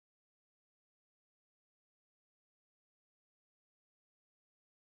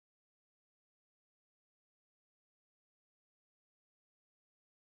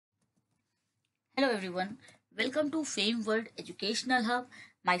Hello everyone, welcome to Fame World Educational Hub.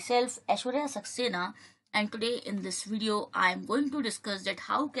 Myself Aishwarya Saxena, and today in this video I am going to discuss that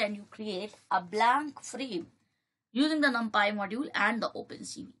how can you create a blank frame using the NumPy module and the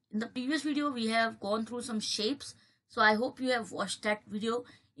OpenCV. In the previous video we have gone through some shapes, so I hope you have watched that video.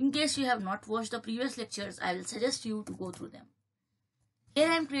 In case you have not watched the previous lectures, I will suggest you to go through them. Here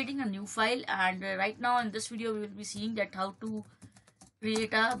I am creating a new file, and right now in this video we will be seeing that how to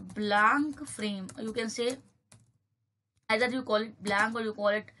create a blank frame. You can say either you call it blank or you call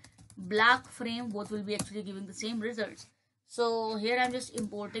it black frame, both will be actually giving the same results. So here I'm just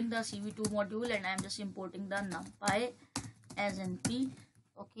importing the CV2 module and I'm just importing the NumPy as np.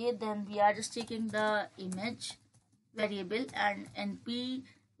 Okay, then we are just taking the image variable and np,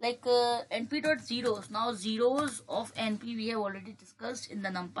 like np.zeros. Now zeros of np we have already discussed in the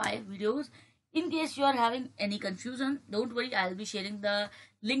NumPy videos. In case you are having any confusion, don't worry, I'll be sharing the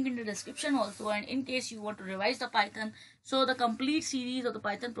link in the description also. And in case you want to revise the Python, so the complete series of the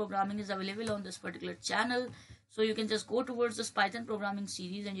Python programming is available on this particular channel. So you can just go towards this Python programming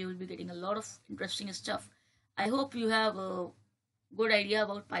series and you will be getting a lot of interesting stuff. I hope you have a good idea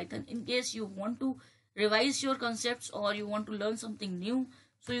about Python. In case you want to revise your concepts or you want to learn something new,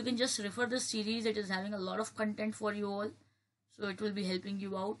 so you can just refer this series. It is having a lot of content for you all, so it will be helping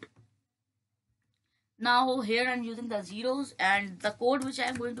you out. Now here I'm using the zeros, and the code which I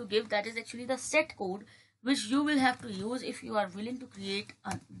am going to give, that is actually the set code which you will have to use if you are willing to create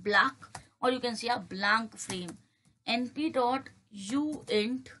a black, or you can say a blank frame. np.uint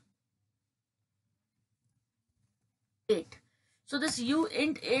 8. So this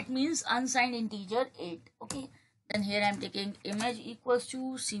uint 8 means unsigned integer 8. Okay, then here I'm taking image equals to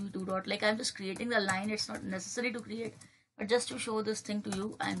cv2 dot, like I'm just creating the line. It's not necessary to create, but just to show this thing to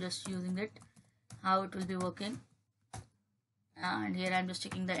you, I'm just using it, how it will be working. And here I'm just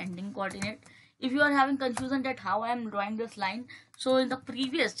taking the ending coordinate. If you are having confusion that how I am drawing this line, so in the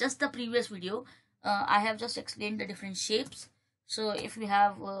previous video I have just explained the different shapes. So if you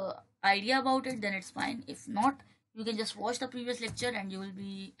have idea about it, then it's fine. If not, you can just watch the previous lecture and you will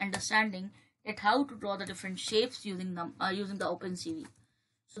be understanding that how to draw the different shapes using the OpenCV.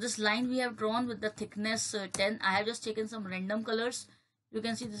 So this line we have drawn with the thickness 10. I have just taken some random colors. You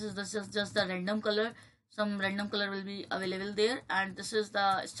can see this is just the random color. Some random color will be available there, and this is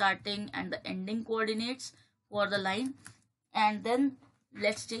the starting and the ending coordinates for the line. And then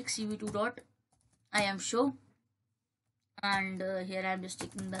let's take cv2 dot I am show, and here I am just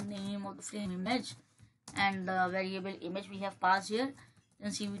taking the name of the frame image and the variable image we have passed here.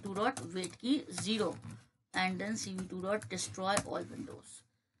 Then cv2 dot wait key 0, and then cv2 dot destroy all windows.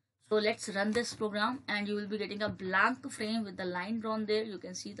 So let's run this program and you will be getting a blank frame with the line drawn there. You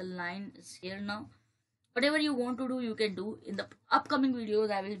can see the line is here now. Whatever you want to do, you can do. In the upcoming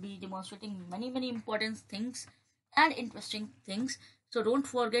videos, I will be demonstrating many important things and interesting things. So don't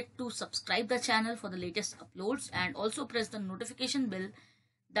forget to subscribe the channel for the latest uploads, and also press the notification bell.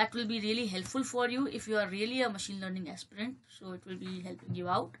 That will be really helpful for you if you are really a machine learning aspirant. So it will be helping you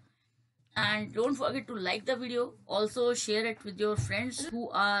out. And don't forget to like the video. Also share it with your friends who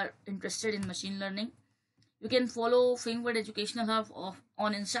are interested in machine learning. You can follow Fame World Educational Hub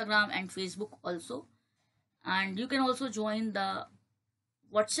on Instagram and Facebook also. And you can also join the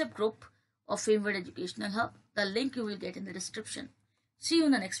WhatsApp group of Fame World Educational Hub. The link you will get in the description. See you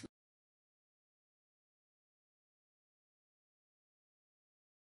in the next video.